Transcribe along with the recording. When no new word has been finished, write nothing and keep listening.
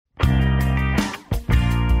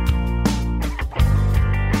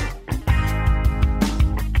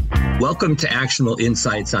Welcome to Actionable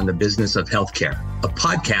Insights on the Business of Healthcare, a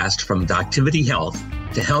podcast from Doctivity Health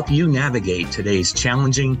to help you navigate today's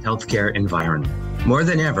challenging healthcare environment. More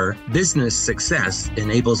than ever, business success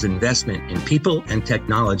enables investment in people and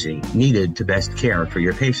technology needed to best care for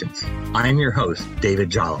your patients. I'm your host, David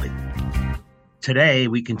Jolly. Today,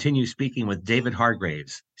 we continue speaking with David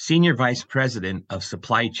Hargraves, Senior Vice President of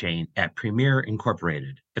Supply Chain at Premier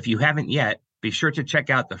Incorporated. If you haven't yet, be sure to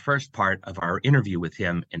check out the first part of our interview with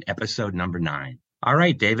him in episode number 9. All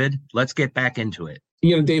right, David, let's get back into it.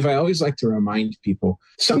 You know, Dave, I always like to remind people,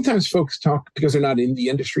 sometimes folks talk, because they're not in the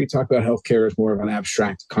industry, talk about healthcare as more of an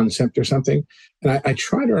abstract concept or something. And I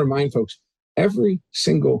try to remind folks, every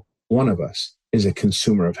single one of us is a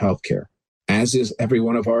consumer of healthcare, as is every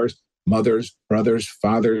one of ours, mothers, brothers,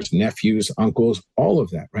 fathers, nephews, uncles, all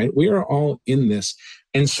of that, right? We are all in this.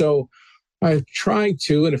 And so I try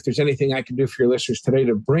to, and if there's anything I can do for your listeners today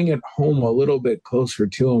to bring it home a little bit closer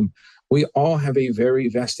to them, we all have a very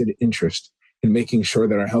vested interest in making sure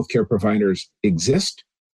that our healthcare providers exist,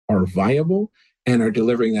 are viable, and are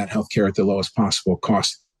delivering that healthcare at the lowest possible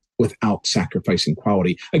cost without sacrificing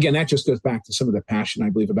quality. Again, that just goes back to some of the passion I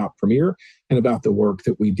believe about Premier and about the work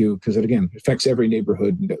that we do, because it, again, affects every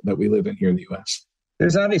neighborhood that we live in here in the U.S.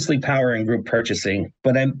 There's obviously power in group purchasing,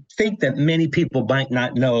 but I think that many people might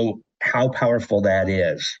not know how powerful that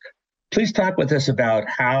is. Please talk with us about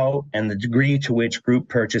how and the degree to which group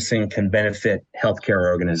purchasing can benefit healthcare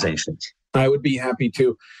organizations. I would be happy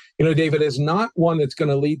to. You know, David, is not one that's going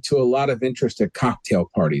to lead to a lot of interest at cocktail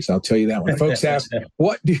parties. I'll tell you that. When folks ask,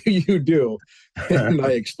 what do you do? And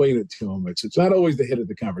I explain it to them. It's not always the hit of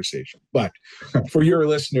the conversation. But for your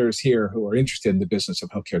listeners here who are interested in the business of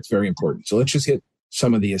healthcare, it's very important. So let's just hit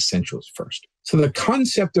some of the essentials first. So the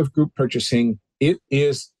concept of group purchasing, it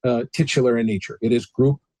is titular in nature. It is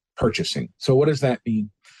group purchasing. So what does that mean?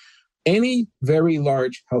 Any very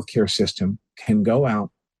large healthcare system can go out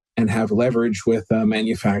and have leverage with a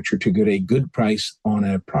manufacturer to get a good price on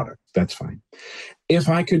a product. That's fine. If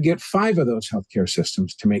I could get 5 of those healthcare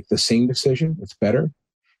systems to make the same decision, it's better.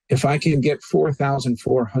 If I can get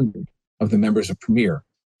 4,400 of the members of Premier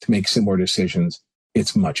to make similar decisions,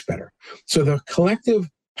 it's much better. So the collective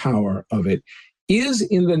power of it is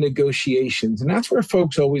in the negotiations. And that's where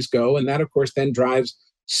folks always go. And that, of course, then drives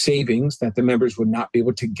savings that the members would not be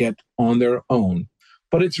able to get on their own.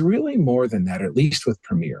 But it's really more than that, at least with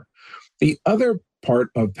Premier. The other part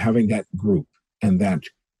of having that group and that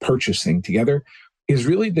purchasing together is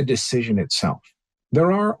really the decision itself.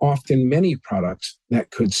 There are often many products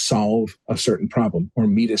that could solve a certain problem or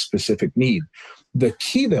meet a specific need. The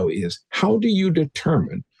key, though, is how do you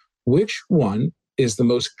determine which one is the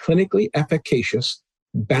most clinically efficacious,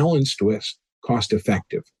 balanced with,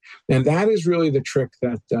 cost-effective? And that is really the trick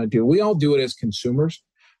that we all do it as consumers.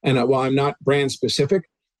 And while I'm not brand specific,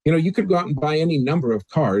 you know, you could go out and buy any number of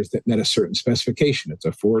cars that met a certain specification. It's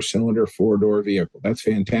a 4-cylinder, 4-door vehicle. That's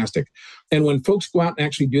fantastic. And when folks go out and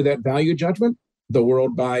actually do that value judgment, the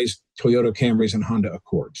world buys Toyota Camrys and Honda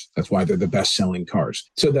Accords. That's why they're the best-selling cars.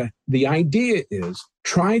 So the idea is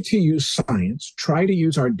try to use science, try to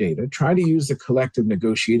use our data, try to use the collective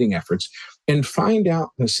negotiating efforts, and find out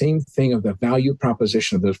the same thing of the value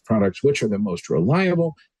proposition of those products, which are the most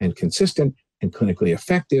reliable and consistent and clinically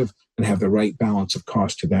effective and have the right balance of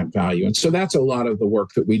cost to that value. And so that's a lot of the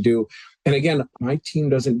work that we do. And again, my team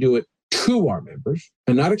doesn't do it to our members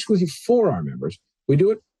and not exclusively for our members. We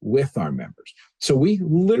do it with our members. So we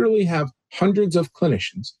literally have hundreds of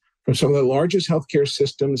clinicians from some of the largest healthcare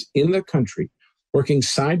systems in the country working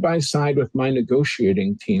side by side with my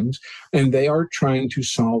negotiating teams, and they are trying to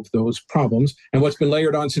solve those problems. And what's been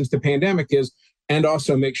layered on since the pandemic is, and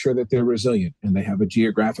also make sure that they're resilient and they have a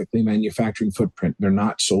geographically manufacturing footprint. They're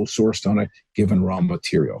not sole sourced on a given raw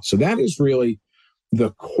material. So that is really the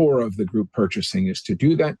core of the group purchasing, is to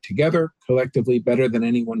do that together, collectively, better than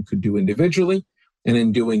anyone could do individually. And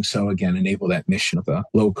in doing so, again, enable that mission of the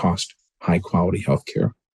low-cost, high-quality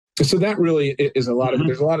healthcare. So that really is a lot of,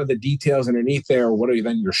 there's a lot of the details underneath there. What are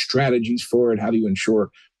then your strategies for it? How do you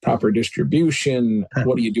ensure proper distribution?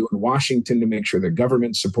 What do you do in Washington to make sure the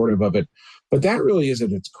government's supportive of it? But that really is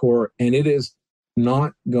at its core, and it is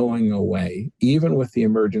not going away. Even with the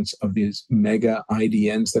emergence of these mega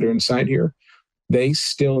IDNs that are inside here, they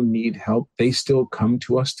still need help. They still come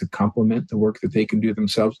to us to complement the work that they can do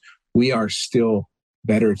themselves. We are still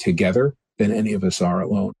better together than any of us are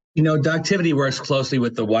alone. You know, Doctivity works closely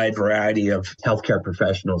with the wide variety of healthcare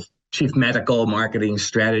professionals, chief medical, marketing,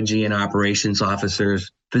 strategy, and operations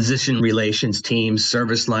officers, physician relations teams,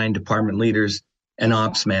 service line department leaders, and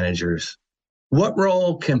ops managers. What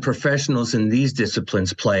role can professionals in these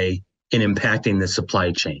disciplines play in impacting the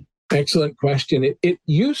supply chain? Excellent question. It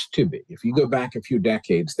used to be, if you go back a few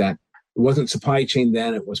decades, that it wasn't supply chain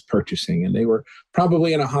then, it was purchasing. And they were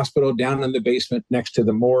probably in a hospital down in the basement next to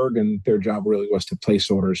the morgue, and their job really was to place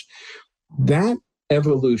orders. That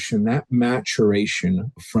evolution, that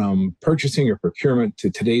maturation from purchasing or procurement to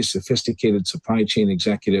today's sophisticated supply chain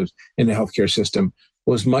executives in the healthcare system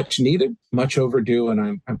was much needed, much overdue,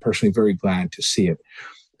 and I'm personally very glad to see it.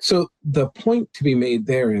 So the point to be made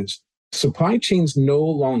there is supply chain's no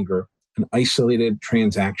longer an isolated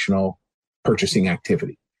transactional purchasing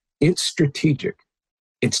activity. It's strategic.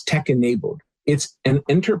 It's tech-enabled. It's an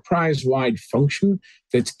enterprise-wide function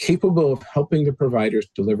that's capable of helping the providers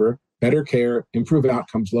deliver better care, improve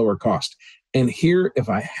outcomes, lower cost. And here, if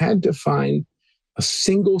I had to find a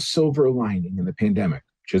single silver lining in the pandemic,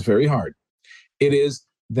 which is very hard, it is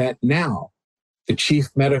that now the chief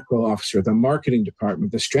medical officer, the marketing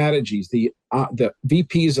department, the strategies, the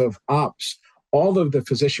VPs of ops, all of the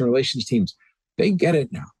physician relations teams, they get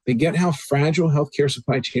it now. They get how fragile healthcare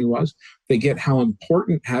supply chain was. They get how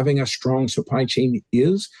important having a strong supply chain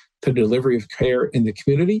is to delivery of care in the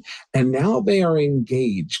community. And now they are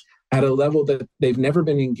engaged at a level that they've never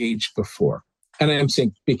been engaged before. And I'm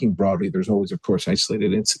speaking broadly, there's always, of course,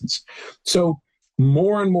 isolated incidents. So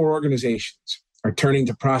more and more organizations are turning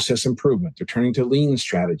to process improvement. They're turning to lean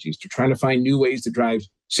strategies. They're trying to find new ways to drive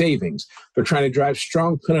savings. They're trying to drive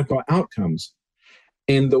strong clinical outcomes.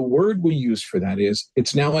 And the word we use for that is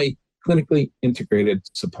it's now a clinically integrated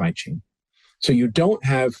supply chain. So you don't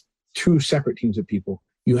have two separate teams of people.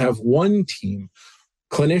 You have one team,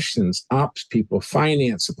 clinicians, ops people,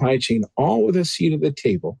 finance, supply chain, all with a seat at the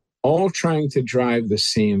table, all trying to drive the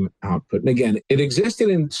same output. And again, it existed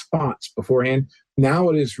in spots beforehand. Now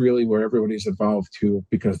it is really where everybody's evolved to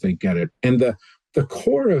because they get it. And the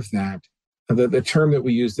core of that, the term that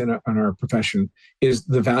we used in our profession is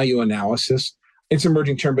the value analysis. It's an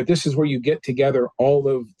emerging term, but this is where you get together all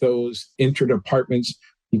of those interdepartments.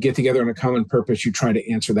 You get together on a common purpose. You try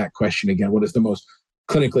to answer that question again. What is the most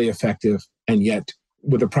clinically effective and yet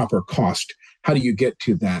with a proper cost? How do you get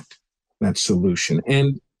to that solution?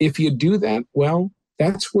 And if you do that, well,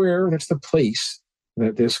 that's the place,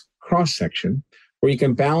 that this cross-section, where you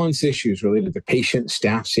can balance issues related to patient,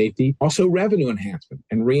 staff safety, also revenue enhancement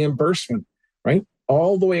and reimbursement, right?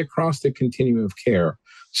 All the way across the continuum of care.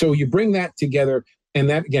 So you bring that together, and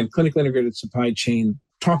that, again, clinically integrated supply chain,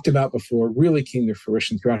 talked about before, really came to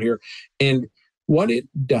fruition throughout here. And what it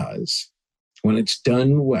does, when it's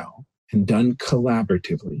done well and done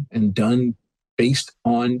collaboratively and done based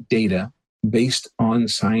on data, based on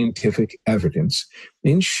scientific evidence,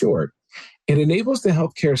 in short, it enables the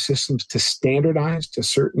healthcare systems to standardize to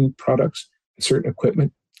certain products, certain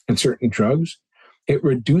equipment, and certain drugs. It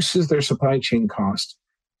reduces their supply chain costs,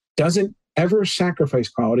 doesn't ever sacrifice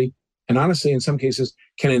quality, and honestly, in some cases,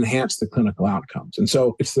 can enhance the clinical outcomes. And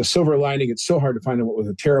so it's the silver lining. It's so hard to find what was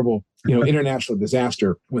a terrible, international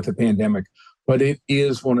disaster with the pandemic. But it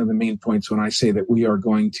is one of the main points when I say that we are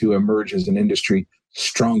going to emerge as an industry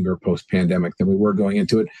stronger post-pandemic than we were going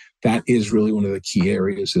into it. That is really one of the key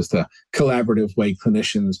areas, is the collaborative way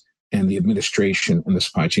clinicians and the administration and the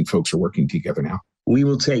supply chain folks are working together now. We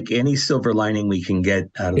will take any silver lining we can get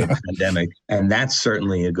out of the pandemic, and that's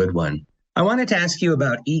certainly a good one. I wanted to ask you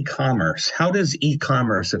about e-commerce. How does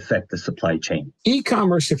e-commerce affect the supply chain?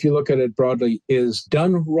 E-commerce, if you look at it broadly, is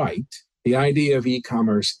done right. The idea of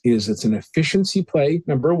e-commerce is it's an efficiency play,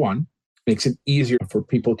 number one, makes it easier for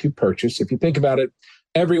people to purchase. If you think about it,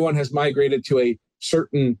 everyone has migrated to a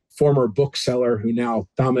certain former bookseller who now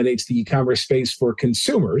dominates the e-commerce space for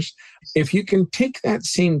consumers. If you can take that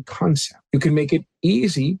same concept, you can make it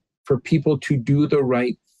easy for people to do the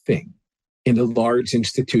right thing in a large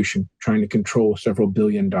institution trying to control several $1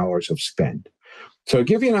 billion of spend. So to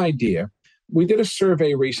give you an idea, we did a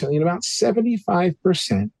survey recently, and about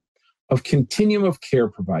 75% of continuum of care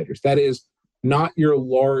providers, that is not your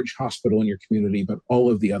large hospital in your community, but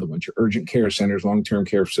all of the other ones, your urgent care centers, long-term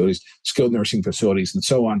care facilities, skilled nursing facilities, and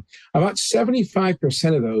so on. About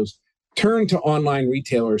 75% of those turn to online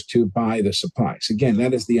retailers to buy the supplies. Again,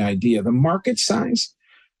 that is the idea. The market size,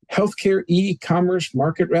 healthcare e-commerce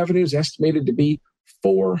market revenue is estimated to be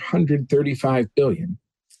 $435 billion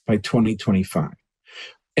by 2025.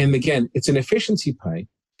 And again, it's an efficiency play,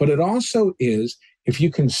 but it also is, if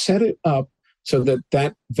you can set it up so that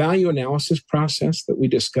that value analysis process that we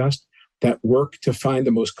discussed, that work to find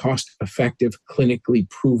the most cost-effective, clinically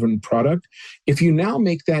proven product, if you now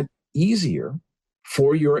make that easier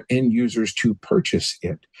for your end users to purchase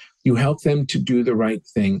it, you help them to do the right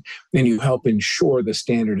thing, and you help ensure the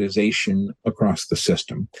standardization across the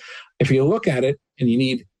system. If you look at it and you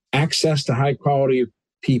need access to high-quality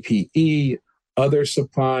PPE, other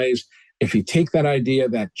supplies. If you take that idea,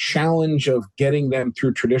 that challenge of getting them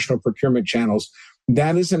through traditional procurement channels,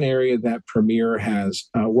 that is an area that Premier has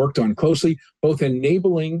worked on closely, both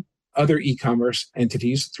enabling other e-commerce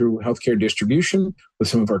entities through healthcare distribution with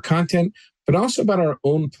some of our content, but also about our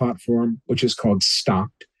own platform, which is called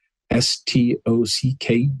Stocked,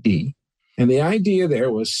 Stockd. And the idea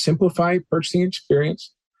there was simplify purchasing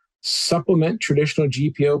experience, supplement traditional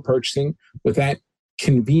GPO purchasing with that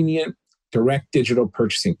convenient direct digital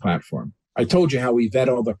purchasing platform. I told you how we vet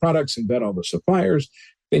all the products and vet all the suppliers.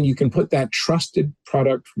 Then you can put that trusted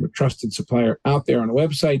product from a trusted supplier out there on a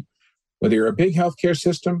website. Whether you're a big healthcare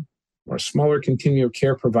system or a smaller continuum of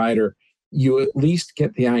care provider, you at least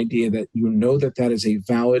get the idea that you know that that is a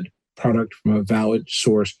valid product from a valid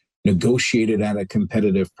source, negotiated at a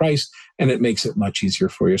competitive price, and it makes it much easier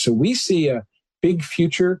for you. So we see a big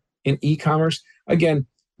future in e-commerce. Again,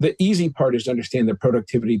 the easy part is to understand the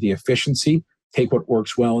productivity, the efficiency, take what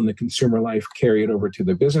works well in the consumer life, carry it over to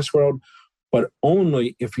the business world, but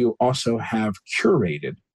only if you also have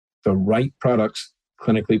curated the right products,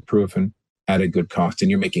 clinically proven at a good cost, and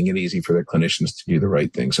you're making it easy for the clinicians to do the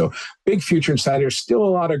right thing. So big future inside. There's still a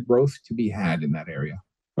lot of growth to be had in that area.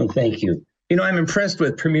 Well, thank you. I'm impressed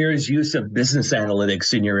with Premier's use of business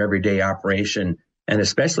analytics in your everyday operation, and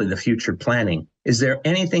especially the future planning. Is there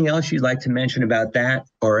anything else you'd like to mention about that,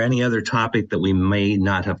 or any other topic that we may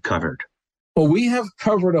not have covered? Well, we have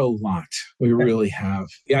covered a lot. We really have.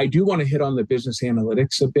 I do want to hit on the business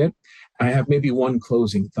analytics a bit. I have maybe one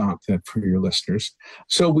closing thought for your listeners.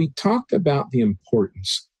 So we talked about the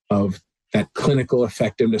importance of that clinical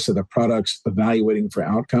effectiveness of the products, evaluating for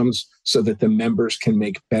outcomes so that the members can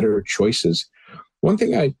make better choices. One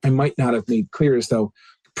thing I might not have made clear is, though,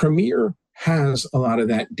 Premier has a lot of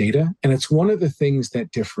that data, and it's one of the things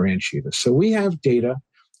that differentiate us. So we have data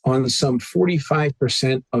on some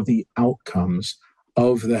 45% of the outcomes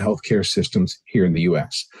of the healthcare systems here in the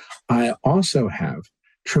US. I also have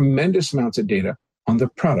tremendous amounts of data on the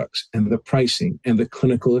products and the pricing and the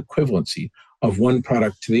clinical equivalency of one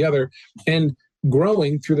product to the other. And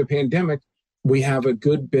growing through the pandemic, we have a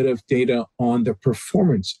good bit of data on the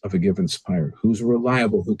performance of a given supplier, who's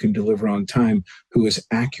reliable, who can deliver on time, who is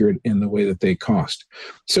accurate in the way that they cost.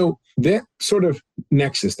 So that sort of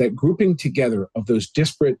nexus, that grouping together of those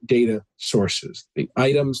disparate data sources, the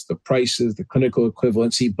items, the prices, the clinical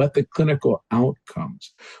equivalency, but the clinical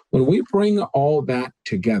outcomes, when we bring all that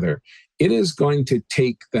together, it is going to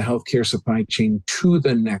take the healthcare supply chain to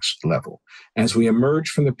the next level. As we emerge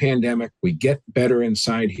from the pandemic, we get better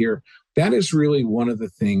inside here. That is really one of the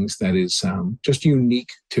things that is just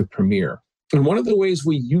unique to Premier. And one of the ways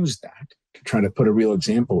we use that, to try to put a real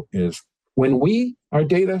example, is when our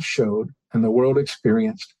data showed and the world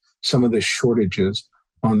experienced some of the shortages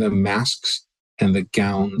on the masks and the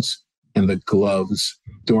gowns and the gloves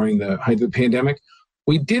during the height of the pandemic,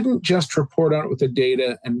 we didn't just report on it with the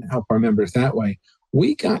data and help our members that way.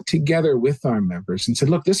 We got together with our members and said,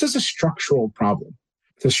 look, this is a structural problem.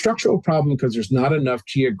 It's a structural problem because there's not enough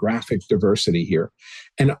geographic diversity here.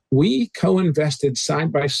 And we co-invested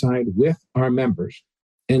side by side with our members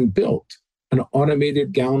and built an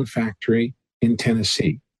automated gown factory in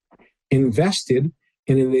Tennessee, invested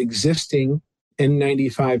in an existing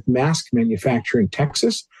N95 mask manufacturer in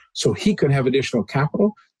Texas so he could have additional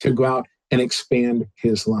capital to go out and expand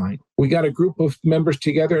his line. We got a group of members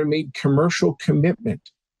together and made commercial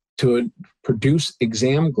commitment to produce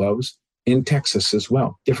exam gloves in Texas as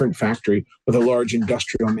well, different factory with a large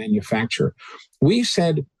industrial manufacturer. We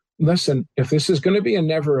said, listen, if this is going to be a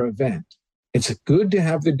never event, it's good to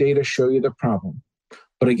have the data show you the problem.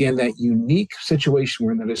 But again, that unique situation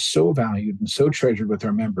where that is so valued and so treasured with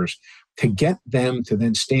our members, to get them to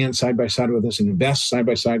then stand side by side with us and invest side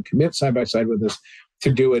by side, commit side by side with us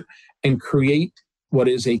to do it and create what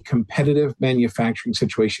is a competitive manufacturing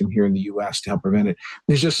situation here in the US to help prevent it.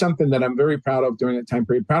 There's just something that I'm very proud of during that time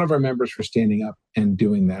period, proud of our members for standing up and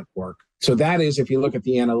doing that work. So that is, if you look at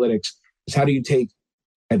the analytics, is how do you take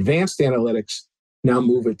advanced analytics, now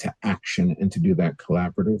move it to action and to do that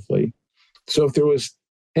collaboratively. So if there was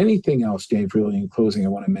anything else, Dave, really in closing, I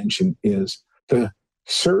want to mention is the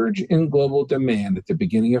surge in global demand at the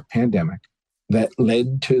beginning of pandemic that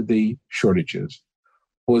led to the shortages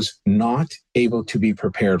was not able to be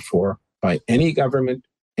prepared for by any government,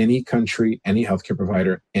 any country, any healthcare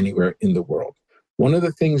provider anywhere in the world. One of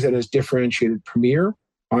the things that has differentiated Premier,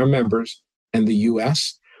 our members, and the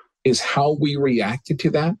US is how we reacted to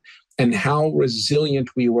that and how resilient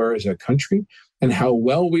we were as a country and how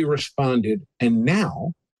well we responded. And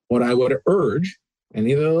now, what I would urge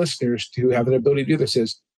any of the listeners to have the ability to do this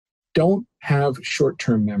is don't have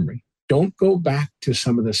short-term memory. Don't go back to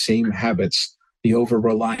some of the same habits the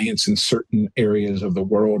over-reliance in certain areas of the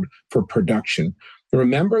world for production.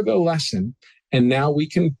 Remember the lesson, and now we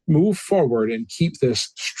can move forward and keep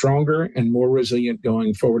this stronger and more resilient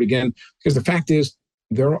going forward again, because the fact is,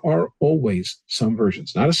 there are always some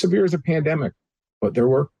versions, not as severe as the pandemic, but there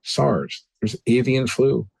were SARS, there's avian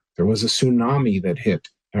flu, there was a tsunami that hit,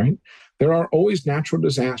 all right? There are always natural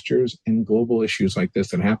disasters and global issues like this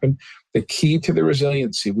that happen. The key to the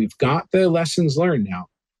resiliency, we've got the lessons learned now.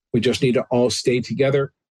 We just need to all stay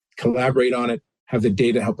together, collaborate on it, have the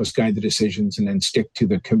data help us guide the decisions, and then stick to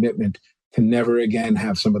the commitment to never again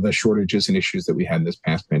have some of the shortages and issues that we had in this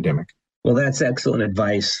past pandemic. Well, that's excellent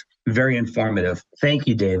advice. Very informative. Thank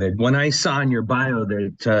you, David. When I saw in your bio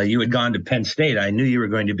that you had gone to Penn State, I knew you were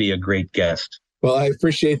going to be a great guest. Well, I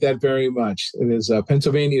appreciate that very much. It is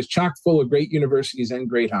Pennsylvania is chock full of great universities and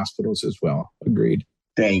great hospitals as well. Agreed.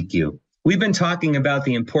 Thank you. We've been talking about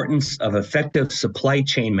the importance of effective supply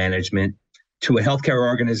chain management to a healthcare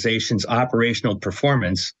organization's operational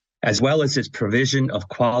performance, as well as its provision of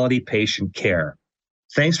quality patient care.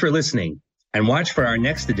 Thanks for listening, and watch for our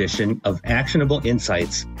next edition of Actionable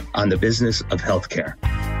Insights on the Business of Healthcare.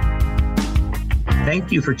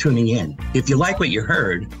 Thank you for tuning in. If you like what you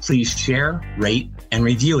heard, please share, rate, and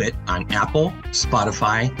review it on Apple,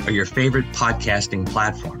 Spotify, or your favorite podcasting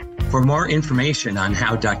platform. For more information on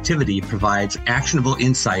how Doctivity provides actionable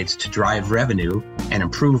insights to drive revenue and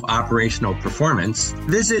improve operational performance,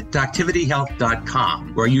 visit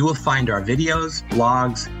doctivityhealth.com, where you will find our videos,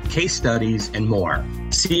 blogs, case studies, and more.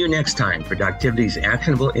 See you next time for Doctivity's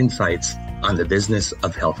Actionable Insights on the Business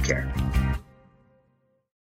of Healthcare.